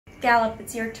Gallop,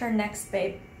 it's your turn next,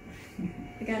 babe.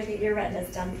 We gotta get your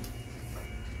retinas done.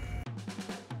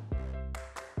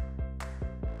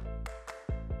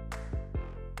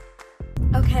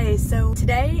 Okay, so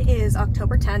today is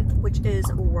October 10th, which is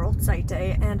World Sight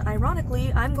Day, and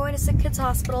ironically, I'm going to Sick Kids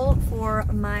Hospital for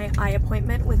my eye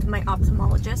appointment with my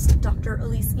ophthalmologist, Dr.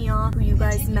 Elise Eon, who you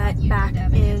guys met back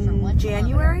in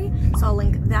January. So I'll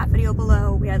link that video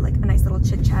below. We had like a nice little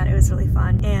chit chat. It was really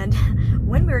fun. And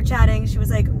when we were chatting, she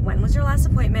was like, when was your last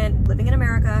appointment? Living in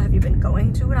America, have you been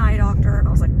going to an eye doctor? And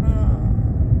I was like, no.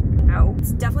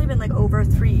 It's definitely been like over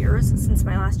 3 years since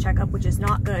my last checkup, which is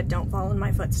not good. Don't follow in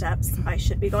my footsteps. I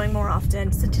should be going more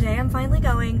often. So today I'm finally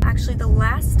going. Actually, the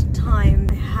last time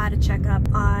I had a checkup,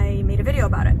 I made a video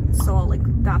about it. So I'll link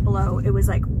that below. It was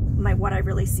like my what I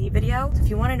really see video. So if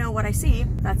you want to know what I see,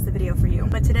 that's the video for you.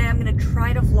 But today I'm going to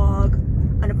try to vlog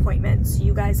an appointment so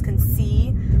you guys can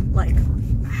see like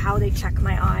how they check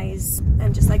my eyes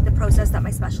and just like the process that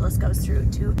my specialist goes through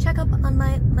to check up on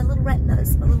my little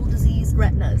retinas, my little diseased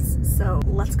retinas. So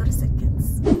let's go to Sick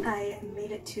Kids. I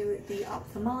made it to the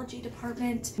ophthalmology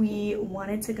department. We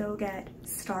wanted to go get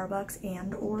Starbucks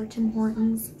and or Tim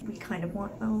Hortons. We kind of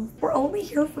want both. We're only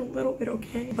here for a little bit,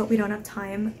 okay? But we don't have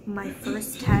time. My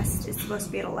first test is supposed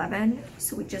to be at 11,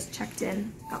 so we just checked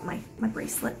in, got my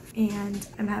bracelet, and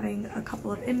I'm having a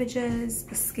couple of images,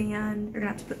 a scan. You're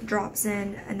gonna have to put the drops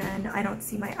in, and then I don't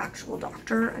see my actual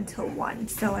doctor until 1.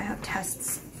 So I have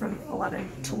tests from 11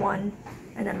 to 1,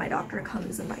 and then my doctor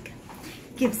comes and like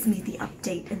gives me the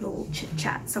update in the little chit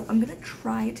chat. So I'm gonna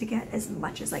try to get as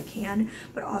much as I can,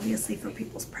 but obviously for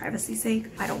people's privacy's sake,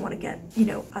 I don't want to get, you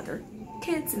know, other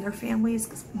kids and their families,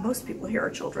 because most people here are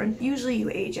children. Usually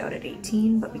you age out at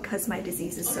 18, but because my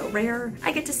disease is so rare,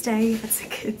 I get to stay at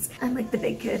Sick Kids. I'm like the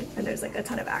big kid, and there's like a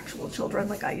ton of actual children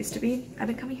like I used to be. I've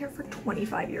been coming here for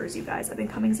 25 years, you guys. I've been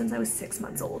coming since I was 6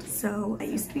 months old. So I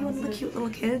used to be one of the cute little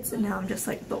kids, and now I'm just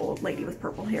like the old lady with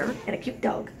purple hair and a cute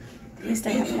dog. At least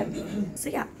I have him. So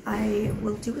yeah, I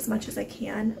will do as much as I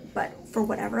can, but for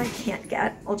whatever I can't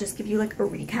get, I'll just give you like a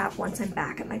recap once I'm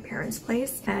back at my parents'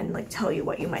 place and like tell you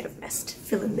what you might have missed,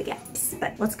 fill in the gaps.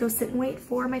 But let's go sit and wait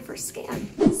for my first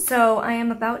scan. So I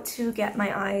am about to get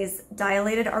my eyes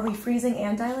dilated. Are we freezing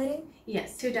and dilating?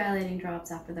 Yes, 2 dilating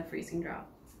drops after the freezing drop.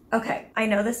 Okay, I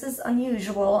know this is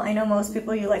unusual. I know most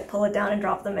people, you like pull it down and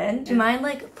drop them in. Do you mind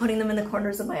like putting them in the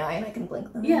corners of my eye and I can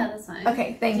blink them? Yeah, that's fine.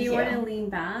 Okay, thank you. Do you want to lean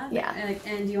back? Yeah.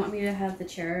 And do you want me to have the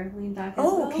chair lean back as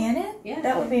well? well? Can it? Yeah.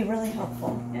 That would be really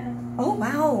helpful. Yeah. Oh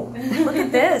wow, look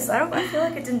at this. I feel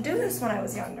like I didn't do this when I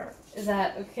was younger. Is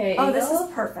that okay? Oh, this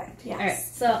is perfect, yes. Alright,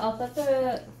 so I'll put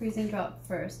the freezing drop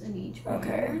first in each corner.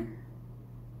 Okay.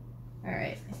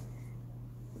 Alright.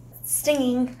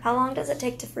 Stinging. How long does it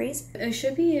take to freeze? It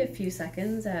should be a few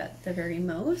seconds at the very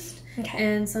most. Okay.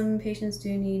 And some patients do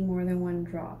need more than 1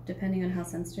 drop, depending on how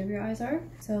sensitive your eyes are.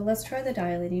 So let's try the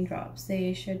dilating drops.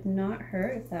 They should not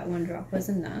hurt if that 1 drop was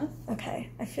enough. Okay.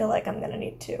 I feel like I'm gonna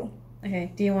need 2.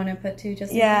 Okay. Do you want to put 2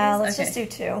 just in Yeah, case? let's just do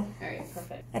 2. Alright,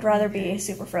 perfect. I'd rather be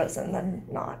super frozen than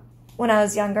not. When I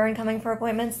was younger and coming for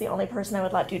appointments, the only person I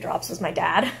would let do drops was my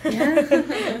dad.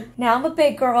 Yeah. Now I'm a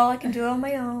big girl. I can do it on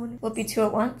my own. Will it be 2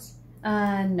 at once?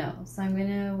 No. So I'm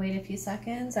gonna wait a few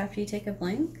seconds after you take a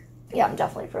blink. Yeah, I'm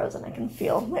definitely frozen. I can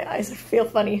feel my eyes feel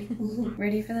funny.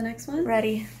 Ready for the next one?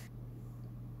 Ready.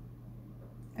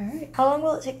 All right. How long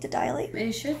will it take to dilate?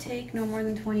 It should take no more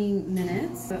than 20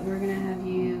 minutes, but we're gonna have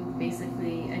you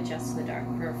basically adjust to the dark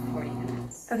for 40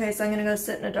 minutes. Okay, so I'm gonna go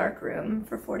sit in a dark room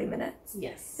for 40 minutes.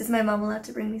 Yes. Is my mom allowed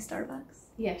to bring me Starbucks?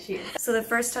 Yeah, she is. So the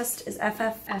first test is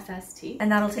FST.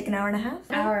 and that'll take an hour and a half?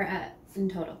 Hour in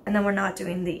total. And then we're not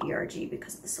doing the ERG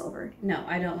because of the silver. No,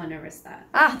 I don't want to risk that.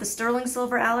 Ah, the sterling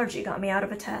silver allergy got me out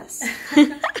of a test.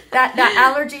 that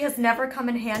allergy has never come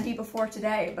in handy before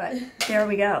today, but there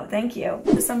we go. Thank you.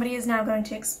 So somebody is now going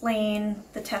to explain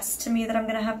the test to me that I'm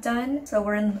going to have done. So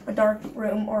we're in a dark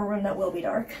room, or a room that will be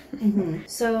dark.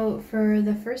 So for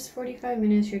the first 45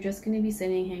 minutes, you're just going to be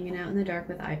sitting, hanging out in the dark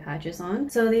with eye patches on.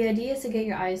 So the idea is to get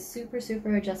your eyes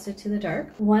super adjusted to the dark.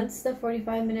 Once the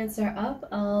 45 minutes are up,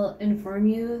 I'll inform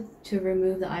you to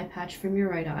remove the eye patch from your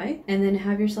right eye, and then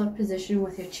have yourself positioned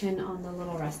with your chin on the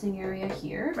little resting area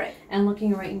here, right, and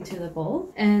looking right into the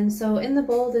bowl. And so in the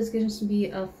bowl, there's going to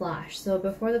be a flash. So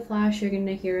before the flash, you're going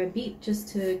to hear a beep just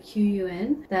to cue you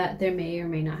in that there may or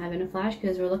may not have been a flash,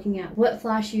 because we're looking at what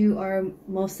flash you are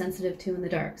most sensitive to in the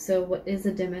dark. So what is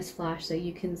the dimmest flash that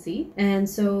you can see? And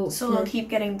so it'll keep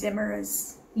getting dimmer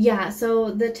as... Yeah,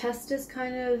 so the test is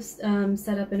kind of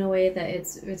set up in a way that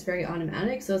it's very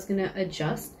automatic, so it's going to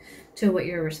adjust to what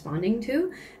you're responding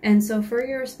to. And so for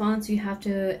your response, you have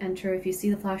to enter if you see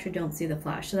the flash or don't see the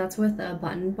flash. So that's with a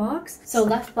button box. So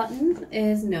left button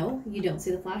is no, you don't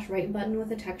see the flash. Right button with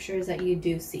the texture is that you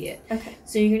do see it. Okay.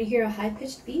 So you're going to hear a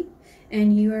high-pitched beep,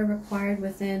 and you are required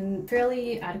within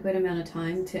fairly adequate amount of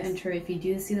time to enter if you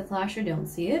do see the flash or don't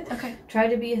see it. Okay. Try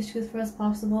to be as truthful as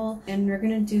possible, and we're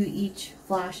going to do each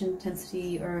flash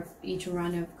intensity or each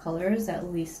run of colors at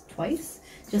least twice,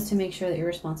 just to make sure that your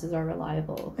responses are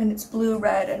reliable. And it's blue,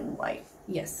 red, and white.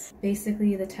 Yes.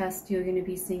 Basically, the test, you're going to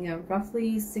be seeing a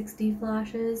roughly 60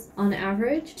 flashes on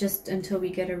average, just until we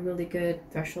get a really good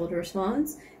threshold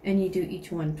response, and you do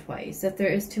each one twice. If there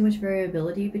is too much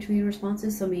variability between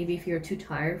responses, so maybe if you're too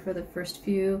tired for the first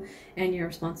few and your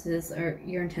responses or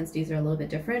your intensities are a little bit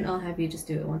different, I'll have you just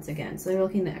do it once again. So you're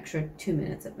looking at an extra 2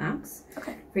 minutes at max.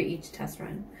 Okay. For each test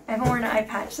run. I haven't worn an eye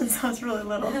patch since I was really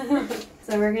little.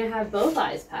 So we're going to have both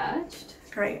eyes patched.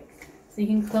 Great. So you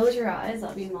can close your eyes,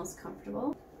 that'll be most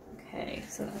comfortable. Okay,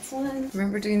 so that's one.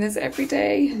 Remember doing this every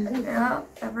day. Yeah,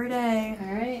 every day.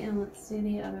 All right, and let's do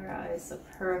the other eye. So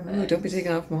perfect. Oh, don't be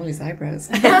taking off Molly's eyebrows.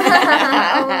 Oh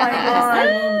my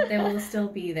god. They will still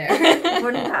be there.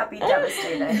 Wouldn't that be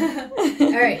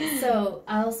devastating? All right, so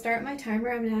I'll start my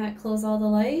timer. I'm gonna close all the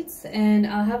lights, and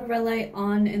I'll have a red light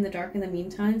on in the dark in the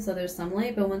meantime, so there's some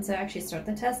light. But once I actually start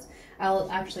the test, I'll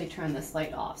actually turn this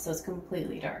light off, so it's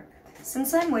completely dark.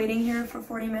 Since I'm waiting here for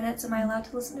 40 minutes, am I allowed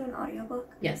to listen to an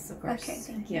audiobook? Yes, of course. Okay,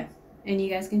 thank you. Yeah. And you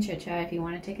guys can chit chat if you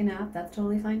want to take a nap. That's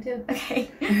totally fine too.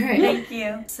 Okay. All right. Thank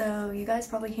you. So you guys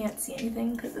probably can't see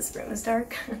anything because this room is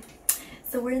dark.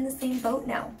 So we're in the same boat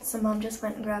now. So Mom just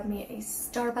went and grabbed me a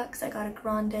Starbucks. I got a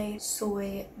grande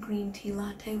soy green tea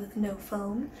latte with no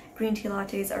foam. Green tea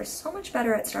lattes are so much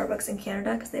better at Starbucks in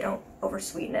Canada because they don't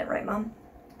oversweeten it, right, Mom?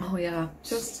 Oh yeah,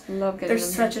 just love getting They're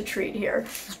them. such a treat here.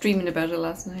 I was dreaming about it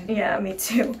last night. Yeah, me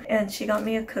too. And she got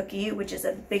me a cookie, which is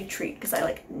a big treat because I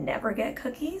like never get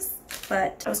cookies.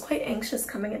 But I was quite anxious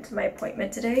coming into my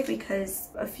appointment today because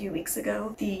a few weeks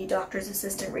ago the doctor's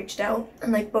assistant reached out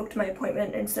and like booked my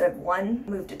appointment instead of 1,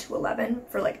 moved it to 11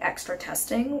 for like extra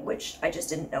testing, which I just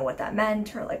didn't know what that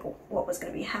meant or like what was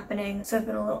going to be happening. So I've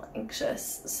been a little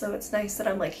anxious. So it's nice that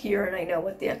I'm like here and I know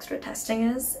what the extra testing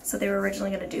is. So they were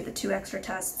originally going to do the 2 extra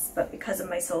tests, but because of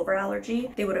my silver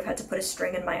allergy, they would have had to put a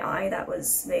string in my eye that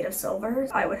was made of silver.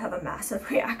 I would have a massive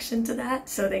reaction to that,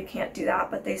 so they can't do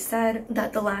that. But they said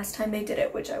that the last time they did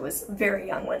it, which I was very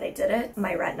young when they did it,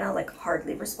 my retina like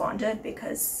hardly responded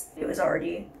because it was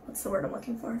already, what's the word I'm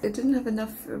looking for? It didn't have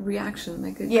enough reaction,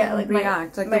 like it Yeah, couldn't like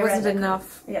react. Like there wasn't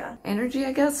enough yeah. energy,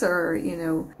 I guess, or you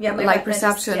know, Yeah, my light retina just,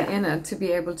 perception yeah. in it to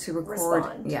be able to record.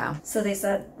 Respond. Yeah. So they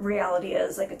said reality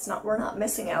is like we're not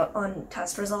missing out on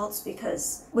test results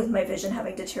because with my vision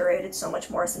having deteriorated so much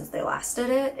more since they last did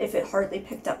it, if it hardly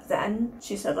picked up then,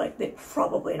 she said like they'd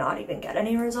probably not even get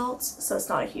any results, so it's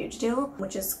not a huge deal,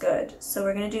 which is good. So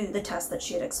we're gonna do the test that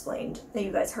she had explained that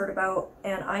you guys heard about,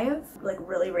 and I have like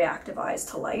really reactive eyes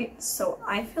to light, so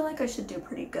I feel like I should do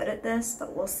pretty good at this,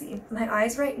 but we'll see. My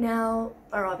eyes right now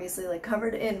are obviously like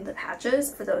covered in the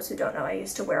patches. For those who don't know, I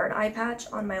used to wear an eye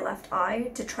patch on my left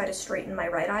eye to try to straighten my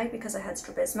right eye because I had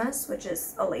strabismus, which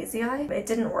is a lazy eye. It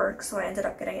didn't work, so I ended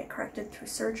up getting it corrected through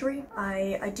surgery.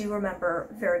 I do remember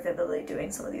very vividly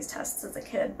doing some of these tests as a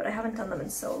kid, but I haven't done them in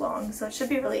so long, so it should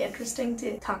be really interesting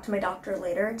to talk to my doctor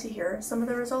later to hear some of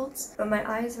the results. But my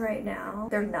eyes right now,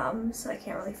 they're numb, so I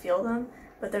can't really feel them,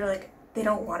 but they're like, they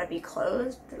don't want to be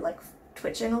closed. They're like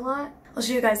twitching a lot. I'll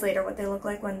show you guys later what they look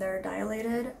like when they're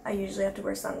dilated. I usually have to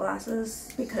wear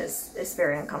sunglasses because it's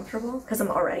very uncomfortable because I'm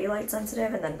already light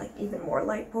sensitive and then like even more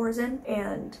light pours in,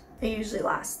 and it usually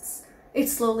lasts. It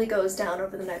slowly goes down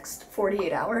over the next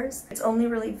 48 hours. It's only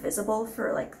really visible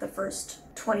for like the first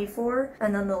 24,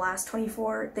 and then the last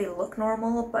 24 they look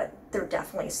normal, but they're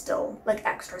definitely still like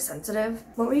extra sensitive.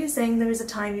 What were you saying? There was a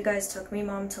time you guys took me,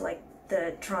 Mom, to like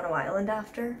the Toronto Island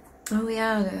after? Oh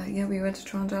yeah, we went to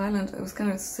Toronto Island. It was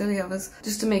kind of silly of us,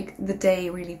 just to make the day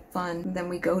really fun. And then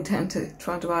we go down to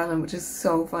Toronto Island, which is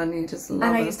so fun. You just love it.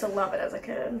 And I used to love it as a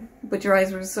kid. But your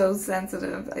eyes were so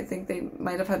sensitive. I think they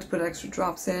might have had to put extra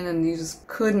drops in, and you just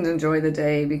couldn't enjoy the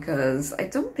day because I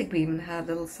don't think we even had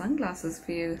little sunglasses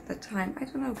for you at the time. I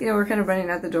don't know. You know, we're kind of running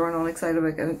out the door and all excited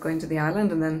about going to the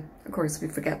island, and then of course we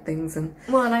forget things. And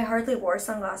well, and I hardly wore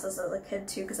sunglasses as a kid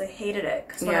too because I hated it.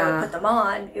 Because when I would put them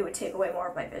on, it would take away more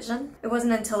of my vision. vision. It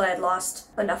wasn't until I had lost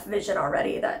enough vision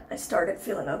already that I started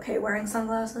feeling okay wearing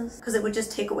sunglasses, because it would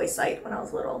just take away sight when I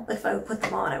was little. If I would put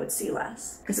them on, I would see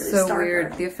less. It's so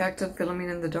weird, the effect of filming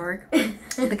in the dark.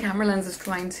 The camera lens is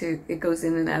it goes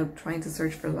in and out trying to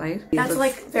search for light. That's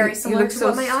like very similar to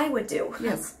what my eye would do.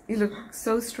 Yes, you look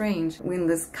so strange when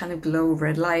this kind of glow of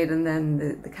red light and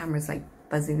then the camera's like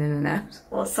buzzing in and out.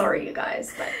 Well, sorry you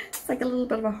guys, but it's like a little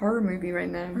bit of a horror movie right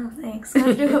now. Oh, thanks.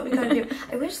 Gotta do what we gotta do.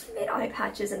 I wish they made eye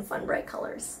patches in fun, bright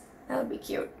colors. That would be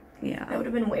cute. Yeah. That would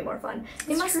have been way more fun.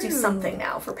 They must do something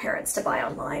now for parents to buy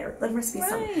online, or there must be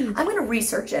something. I'm gonna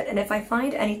research it, and if I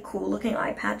find any cool looking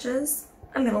eye patches,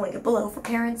 I'm gonna link it below for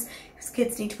parents whose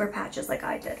kids need to wear patches like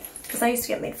I did. Because I used to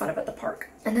get made fun of at the park.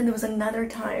 And then there was another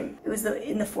time, it was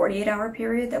in the 48-hour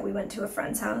period that we went to a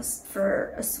friend's house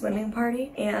for a swimming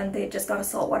party, and they just got a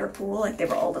saltwater pool, like they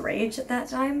were all the rage at that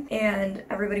time, and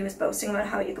everybody was boasting about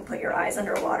how you could put your eyes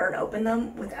underwater and open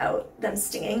them without them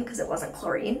stinging because it wasn't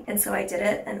chlorine. And so I did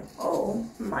it, and oh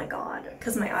my god,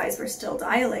 because my eyes were still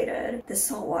dilated, the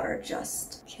saltwater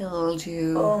just killed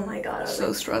you. Oh my god, I was so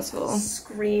like, stressful.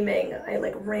 Screaming. I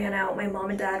like ran out. My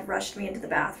mom and dad rushed me into the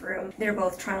bathroom. They were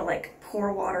both trying to like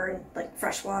pour water and like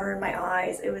fresh water in my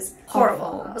eyes. It was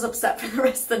horrible. I was upset for the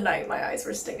rest of the night. My eyes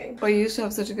were stinging. Well, you used to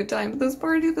have such a good time. Those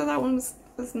parties, that one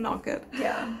was not good.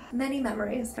 Yeah, many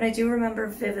memories. But I do remember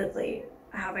vividly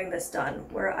having this done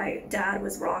where dad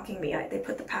was rocking me. They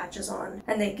put the patches on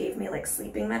and they gave me like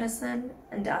sleeping medicine,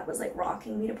 and dad was like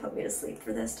rocking me to put me to sleep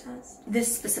for this test.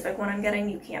 This specific one I'm getting,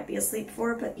 you can't be asleep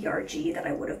for, but ERG that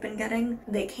I would have been getting,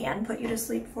 they can put you to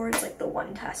sleep for. It's like the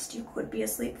one test you could be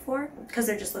asleep for because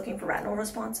they're just looking for retinal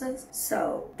responses.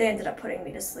 So they ended up putting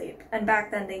me to sleep. And back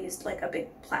then they used like a big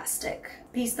plastic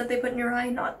piece that they put in your eye,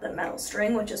 not the metal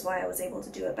string, which is why I was able to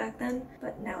do it back then.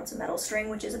 But now it's a metal string,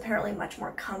 which is apparently much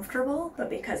more comfortable, but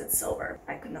because it's silver,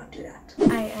 I could not do that.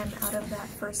 I am out of that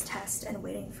first test and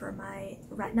waiting for my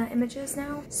retina images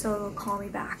now, so it'll call me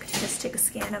back to just take a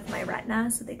scan of my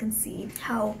retina so they can see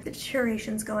how the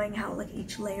deterioration's going, how like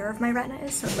each layer of my retina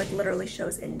is, so it like literally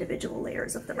shows individual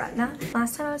layers of the retina.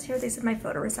 Last time I was here, they said my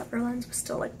photoreceptor lens was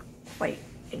still like quite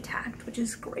intact, which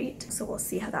is great, so we'll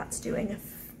see how that's doing,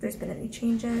 if there's been any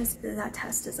changes. That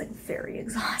test is like very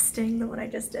exhausting, the one I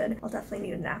just did. I'll definitely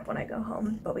need a nap when I go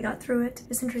home, but we got through it.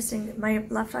 It's interesting, my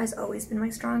left eye's always been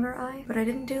my stronger eye, but I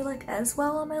didn't do like as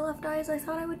well on my left eye as I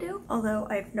thought I would do. Although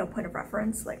I have no point of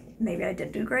reference, like maybe I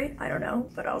did do great, I don't know,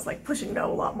 but I was like pushing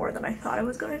no a lot more than I thought I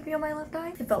was going to be on my left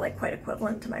eye. It felt like quite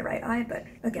equivalent to my right eye, but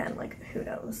again, like who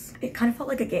knows. It kind of felt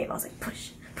like a game. I was like push,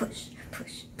 push,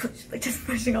 push, push, like just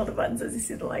pushing all the buttons as you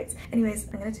see the lights. Anyways,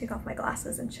 I'm gonna take off my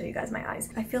glasses and show you guys my eyes.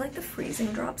 I feel like the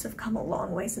freezing drops have come a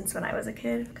long way since when I was a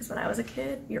kid, because when I was a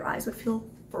kid, your eyes would feel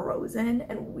frozen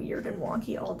and weird and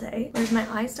wonky all day, whereas my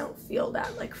eyes don't feel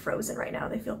that like frozen right now.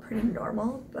 They feel pretty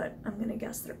normal, but I'm gonna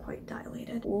guess they're quite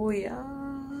dilated. Oh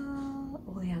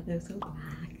yeah, they're so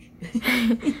black.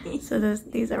 So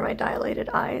these are my dilated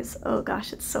eyes. Oh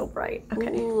gosh, it's so bright.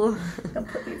 Okay, I'll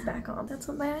put these back on. That's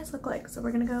what my eyes look like. So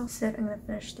we're gonna go sit. I'm gonna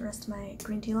finish the rest of my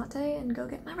green tea latte and go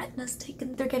get my retinas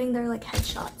taken. They're getting their like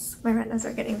headshots. My retinas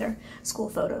are getting their school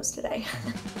photos today.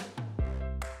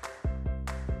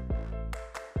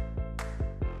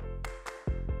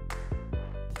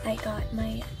 I got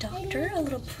my doctor a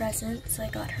little present, so I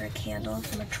got her a candle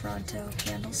from a Toronto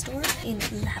candle store in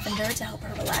lavender to help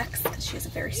her relax because she has a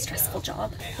very stressful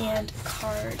job, and a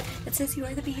card that says "You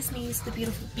are the bee's knees" with a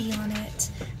beautiful bee on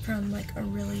it from like a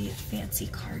really fancy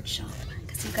card shop,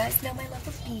 because you guys know my love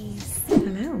of bees.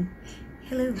 Hello.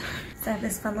 Hello. So I have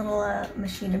this fun little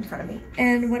machine in front of me.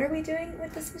 And what are we doing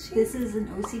with this machine? This is an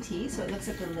OCT, so it looks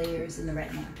at the layers in the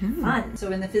retina. Fun. So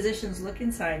when the physicians look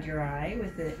inside your eye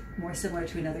with it more similar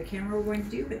to another camera we're going to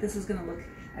do, but this is going to look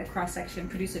at cross-section,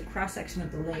 produce a cross-section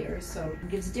of the layers, so it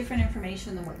gives different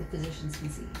information than what the physicians can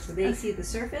see. So they see the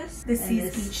surface, This and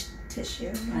sees this each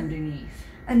tissue. underneath.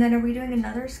 And then are we doing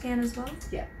another scan as well?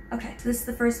 Yeah. Okay, so this is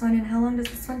the first one, and how long does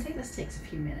this one take? This takes a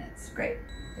few minutes. Great.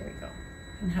 There we go.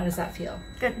 And how does that feel?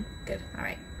 Good. Good. All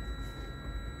right.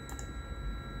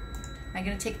 I'm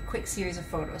going to take a quick series of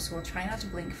photos, so we'll try not to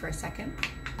blink for a second.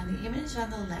 And the image on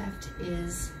the left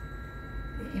is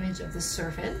the image of the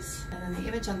surface, and then the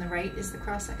image on the right is the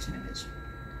cross-section image.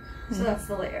 So that's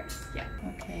the layer. Yeah.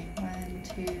 Okay, 1,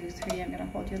 2, 3. I'm going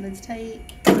to hold your lids tight.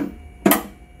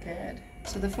 Good.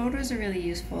 So the photos are really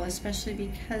useful, especially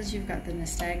because you've got the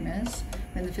nystagmus.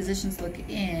 When the physicians look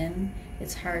in,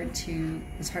 it's hard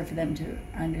for them to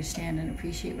understand and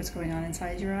appreciate what's going on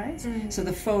inside your eyes. So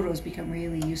the photos become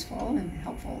really useful and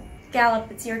helpful.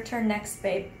 Gallop, it's your turn next,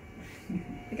 babe.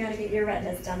 We gotta get your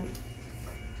retinas done.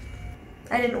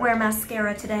 I didn't wear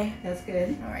mascara today. That's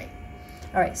good.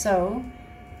 All right. So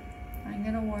I'm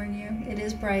gonna warn you, it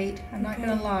is bright. I'm not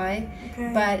gonna lie,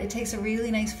 Okay. but it takes a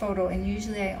really nice photo, and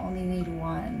usually I only need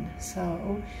one.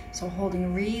 So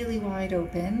holding really wide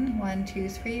open. 1, 2,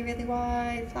 3, really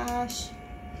wide, flash.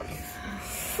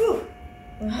 Whew.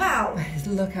 Wow.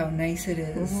 Look how nice it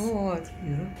is. Oh, it's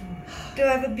beautiful. Do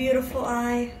I have a beautiful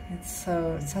eye? It's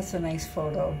such a nice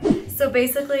photo. So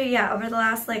basically, yeah, over the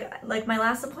last, like my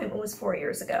last appointment was 4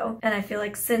 years ago. And I feel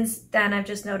like since then I've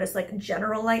just noticed like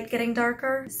general light getting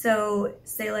darker. So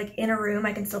say like in a room,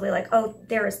 I can still be like, oh,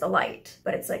 there is the light.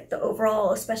 But it's like the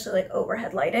overall, especially like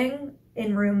overhead lighting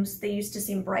in rooms, they used to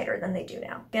seem brighter than they do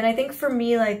now. And I think for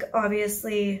me, like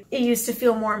obviously it used to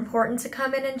feel more important to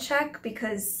come in and check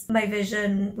because my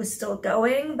vision was still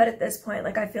going. But at this point,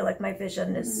 like I feel like my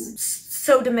vision is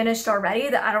so diminished already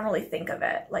that I don't really think of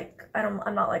it. Like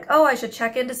I'm not like, oh, I should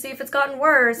check in to see if it's gotten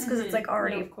worse because it's like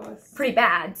already pretty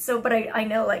bad. So, but I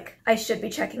know like I should be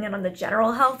checking in on the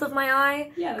general health of my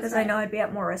eye because I know I'd be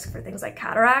at more risk for things like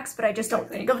cataracts, but I just don't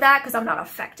think of that because I'm not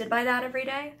affected by that every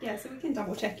day. Yeah, so we can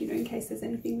double check, you know, in case there's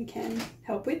anything we can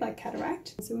help with, like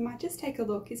cataract. So we might just take a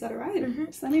look. Is that all right?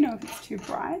 Just let me know if it's too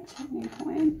bright at any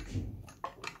point.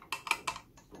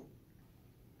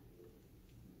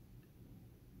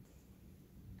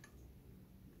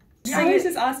 Yeah, I was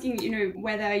just asking, you know,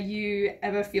 whether you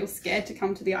ever feel scared to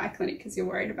come to the eye clinic because you're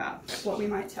worried about what we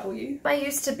might tell you. I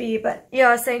used to be, but yeah,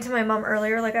 I was saying to my mom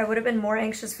earlier, like I would have been more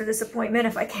anxious for this appointment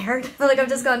if I cared. But like I've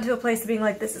just gotten to a place of being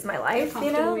like, this is my life,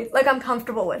 you know? Like I'm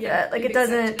comfortable with it. Like it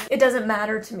doesn't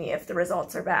matter to me if the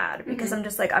results are bad because I'm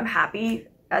just like, I'm happy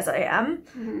as I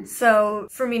am. So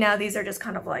for me now, these are just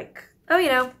kind of like, oh, you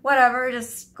know, whatever,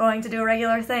 just going to do a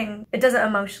regular thing. It doesn't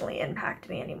emotionally impact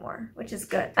me anymore, which is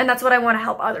good. And that's what I want to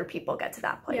help other people get to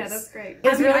that place. Yeah, that's great. It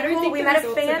was really cool. We met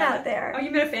a fan out there. Oh,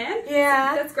 you met a fan?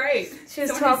 Yeah. That's great. She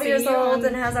was 12 years old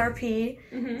and has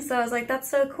RP. So I was like,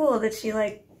 that's so cool that she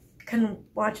like can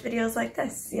watch videos like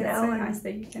this, you know? It's so nice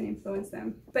that you can influence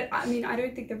them. But I mean, I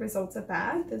don't think the results are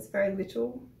bad. There's very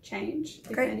little change,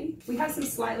 if any. We have some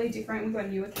slightly different, we've got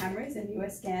newer cameras and newer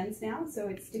scans now, so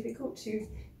it's difficult to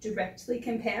directly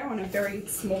compare on a very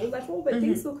small level, but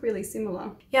things look really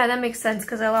similar. Yeah, that makes sense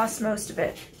because I lost most of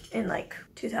it in like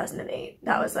 2008.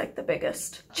 That was like the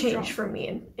biggest change for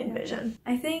me in vision.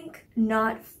 I think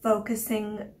not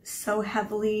focusing so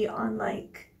heavily on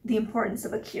like the importance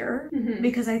of a cure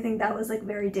because I think that was like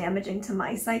very damaging to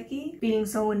my psyche, being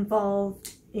so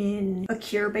involved in a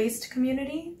cure-based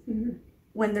community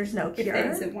when there's no cure. If there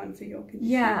isn't one for your condition.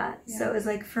 Yeah, so it was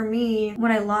like for me,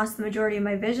 when I lost the majority of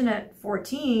my vision at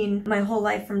 14, my whole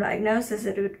life from diagnosis,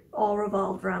 it all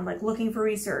revolved around like looking for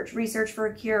research for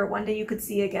a cure. One day you could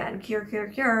see again,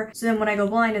 cure. So then when I go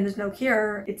blind and there's no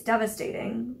cure, it's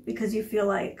devastating because you feel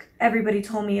like everybody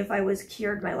told me if I was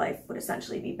cured, my life would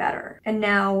essentially be better. And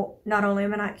now, not only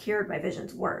am I not cured, my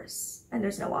vision's worse and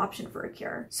there's no option for a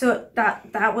cure. So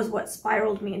that was what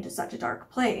spiraled me into such a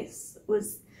dark place,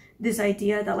 was this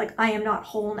idea that like I am not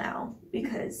whole now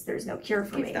because there's no cure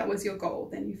for me. If that was your goal,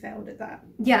 then you failed at that.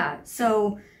 Yeah,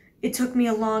 so it took me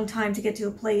a long time to get to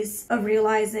a place of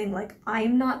realizing like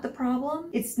I'm not the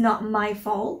problem. It's not my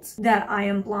fault that I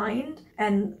am blind,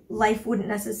 and life wouldn't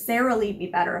necessarily be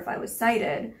better if I was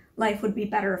sighted. Life would be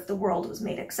better if the world was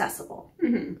made accessible.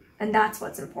 And that's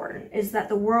what's important, is that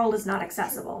the world is not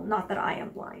accessible, not that I am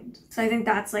blind. So I think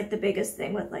that's like the biggest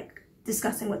thing with like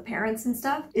discussing with parents and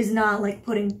stuff, is not like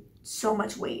putting so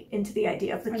much weight into the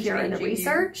idea of the cure and the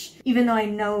research, even though I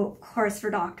know, of course, for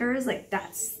doctors, like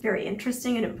that's very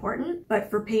interesting and important.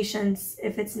 But for patients,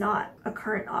 if it's not a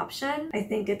current option, I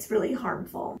think it's really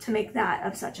harmful to make that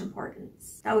of such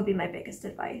importance. That would be my biggest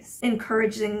advice.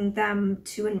 Encouraging them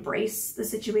to embrace the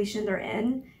situation they're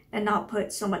in and not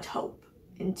put so much hope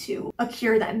into a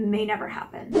cure that may never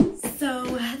happen. So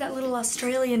that little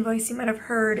Australian voice you might have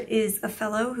heard is a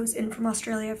fellow who's in from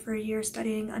Australia for a year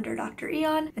studying under Dr.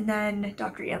 Eon, and then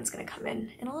Dr. Eon's gonna come in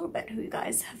a little bit, who you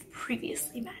guys have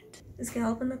previously met. Is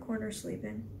Gallop in the corner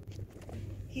sleeping?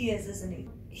 He is, isn't he?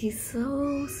 He's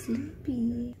so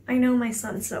sleepy. I know my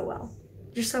son so well.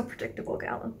 You're so predictable,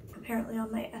 Gallop. Apparently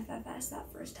on my FFS, that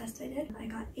first test I did, I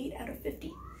got 8 out of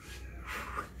 50.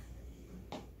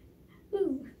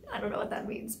 Ooh. I don't know what that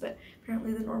means, but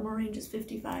apparently the normal range is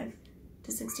 55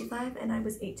 to 65, and I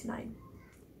was 8 to 9.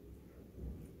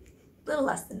 A little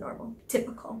less than normal.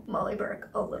 Typical Molly Burke,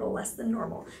 a little less than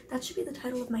normal. That should be the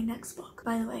title of my next book,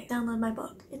 by the way. Download my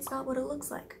book. It's Not What It Looks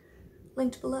Like.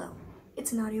 Linked below.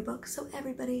 It's an audiobook, so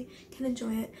everybody can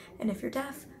enjoy it. And if you're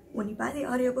deaf, when you buy the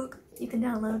audiobook, you can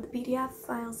download the PDF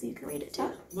file so you can read it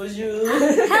too. Bonjour.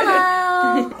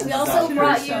 Hello! We also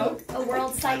brought you a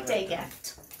World Sight Day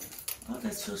gift. Oh,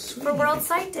 that's so sweet. For World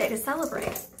Sight Day to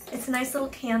celebrate. It's a nice little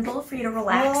candle for you to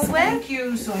relax with. Thank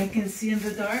you, so I can see in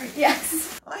the dark.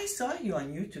 Yes. I saw you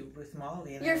on YouTube with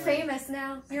Molly. And You're famous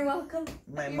now. You're welcome.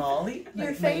 My Molly? You're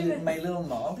Like famous. my little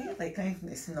Molly? Like I've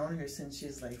known her since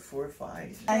she's like 4 or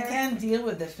 5. I can't deal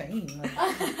with the fame.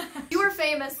 You were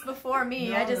famous before me.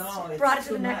 No, I just no, it's brought it to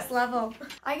too the next much. level.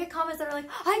 I get comments that are like,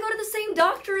 I go to the same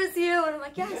doctor as you. And I'm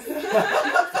like, yes.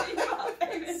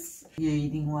 You're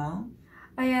eating well?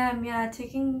 I am, yeah.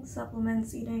 Taking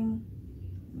supplements, eating.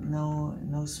 No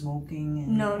smoking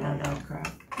and No, all no, that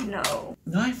crap. No.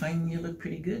 No, I find you look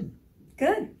pretty good.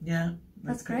 Good. Yeah.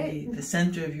 That's pretty- great. The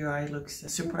center of your eye looks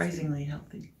surprisingly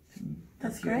healthy to me.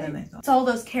 That's Healthier than great. I thought. It's all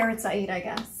those carrots I eat, I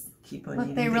guess. Keep on Look,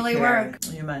 eating they the really carrot.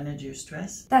 work. You manage your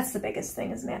stress. That's the biggest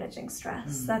thing, is managing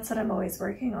stress. That's what I'm always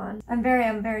working on. I'm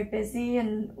very busy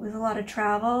and with a lot of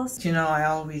travels. You know, I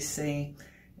always say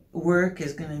work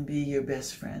is going to be your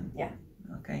best friend. Yeah.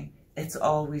 Okay? It's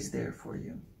always there for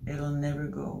you. It'll never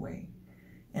go away.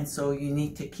 And so you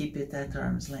need to keep it at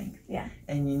arm's length. Yeah.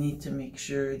 And you need to make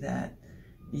sure that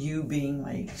you being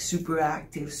like super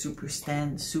active, super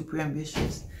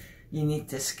ambitious, you need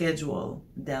to schedule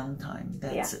downtime.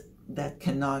 That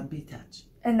cannot be touched.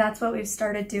 And that's what we've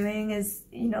started doing is,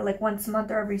 you know, like once a month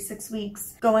or every 6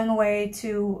 weeks, going away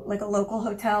to like a local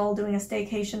hotel, doing a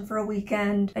staycation for a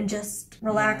weekend and just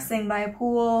relaxing by a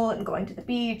pool and going to the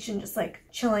beach and just like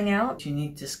chilling out. You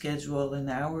need to schedule an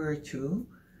hour or two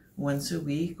once a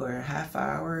week or a half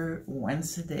hour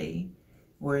once a day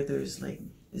where there's like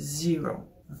zero,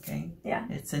 okay? Yeah.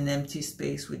 It's an empty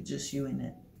space with just you in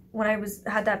it. When I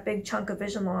had that big chunk of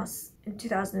vision loss in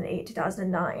 2008,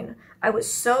 2009, I was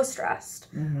so stressed.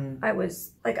 I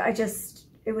was like,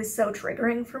 it was so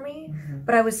triggering for me,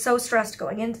 but I was so stressed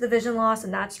going into the vision loss,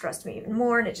 and that stressed me even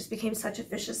more, and it just became such a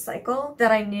vicious cycle that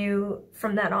I knew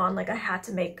from then on, like I had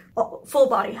to make full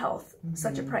body health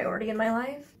such a priority in my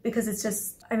life, because it's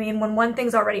just, I mean, when one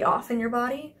thing's already off in your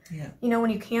body, you know,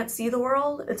 when you can't see the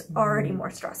world, it's already more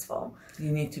stressful.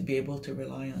 You need to be able to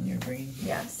rely on your brain.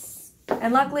 Yes.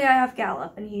 And luckily I have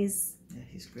Gallup, and he's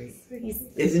great.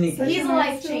 Isn't he? He's a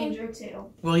life changer too.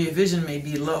 Well, your vision may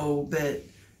be low, but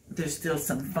there's still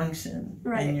some function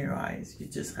Right. in your eyes. You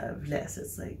just have less.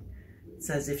 It's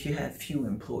as if you had few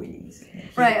employees.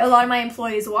 Right, a lot of my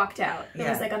employees walked out. It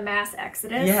Yeah. was like a mass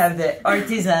exodus. You have the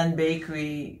artisan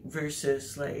bakery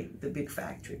versus like the big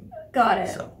factory. Got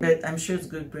it. So, but I'm sure it's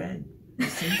good bread. You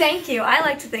see? Thank you. I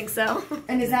like to think so.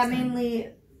 And is that mainly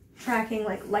tracking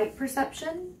like light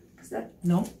perception?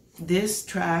 No, this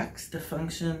tracks the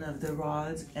function of the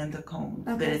rods and the cones,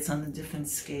 but it's on a different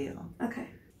scale. Okay.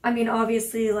 I mean,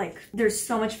 obviously, like, there's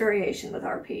so much variation with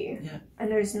RP. Yeah.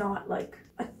 And there's not, like,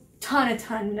 a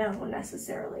ton known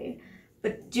necessarily.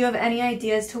 But do you have any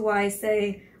ideas to why,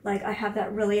 say, like, I have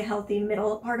that really healthy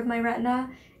middle part of my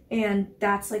retina, and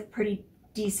that's, like, pretty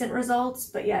decent results,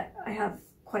 but yet I have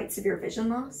quite severe vision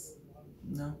loss?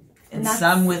 No. And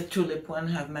some with tulip 1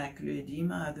 have macular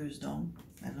edema, others don't.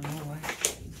 I don't know why.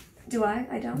 Do I?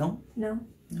 I don't? No. No?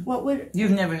 What would...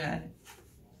 You've never had it?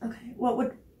 Okay. What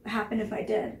would happen if I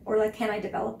did? Or, like, can I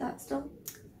develop that still?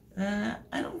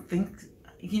 I don't think...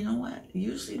 You know what?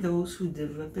 Usually those who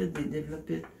develop it, they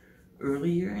develop it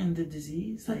earlier in the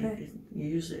disease. Like,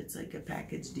 usually it's like a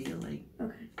package deal. Like,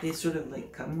 they sort of,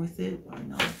 like, come with it or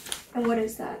not. And what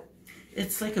is that?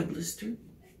 It's like a blister.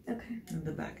 Okay. In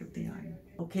the back of the eye.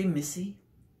 Okay, Missy.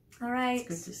 All right. It's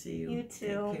good to see you. You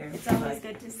too. Take care. It's always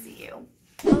good to see you.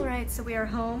 All right, so we are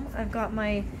home. I've got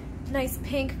my nice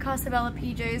pink Casabella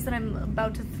PJs that I'm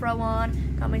about to throw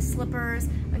on. Got my slippers.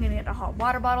 I'm gonna get a hot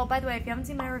water bottle. By the way, if you haven't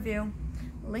seen my review,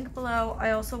 link below.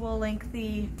 I also will link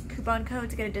the coupon code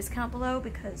to get a discount below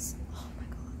because, oh my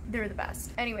god, they're the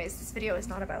best. Anyways, this video is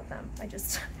not about them.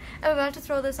 I'm about to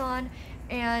throw this on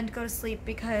and go to sleep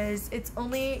because it's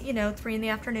only, you know, 3 in the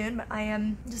afternoon, but I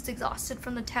am just exhausted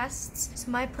from the tests.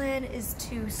 So my plan is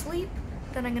to sleep,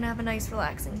 then I'm gonna have a nice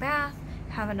relaxing bath,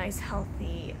 have a nice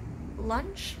healthy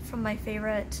lunch from my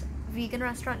favorite vegan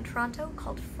restaurant in Toronto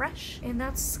called Fresh, and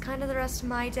that's kind of the rest of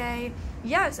my day.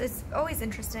 Yes, it's always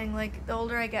interesting. Like, the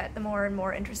older I get, the more and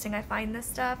more interesting I find this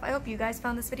stuff. I hope you guys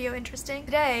found this video interesting.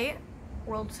 Today,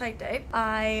 World Sight Day,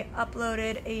 I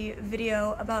uploaded a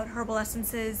video about Herbal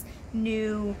Essence's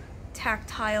new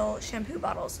tactile shampoo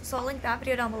bottles. So I'll link that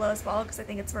video down below as well because I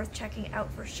think it's worth checking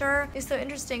out for sure. It's so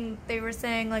interesting. They were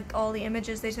saying like all the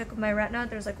images they took of my retina,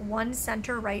 there's like one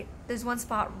spot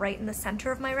right in the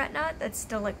center of my retina that's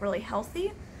still like really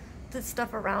healthy. The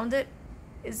stuff around it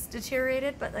is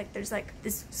deteriorated, but like there's like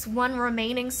this one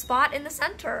remaining spot in the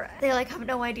center. They like have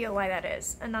no idea why that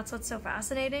is. And that's what's so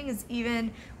fascinating is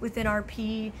even within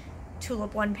RP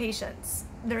Tulip 1 patients,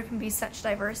 there can be such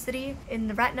diversity in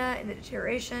the retina, in the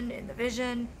deterioration, in the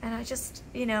vision, and I just,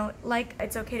 you know, like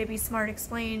It's Okay to Be Smart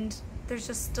explained, there's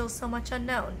just still so much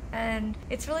unknown, and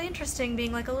it's really interesting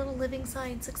being like a little living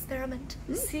science experiment,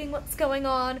 seeing what's going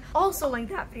on. Also link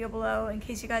that video below in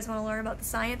case you guys want to learn about the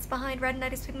science behind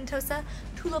retinitis pigmentosa,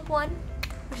 Tulip 1,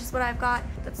 which is what I've got.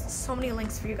 That's so many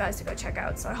links for you guys to go check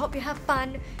out. So I hope you have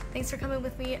fun. Thanks for coming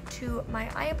with me to my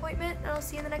eye appointment, and I'll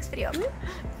see you in the next video.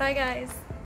 Bye guys.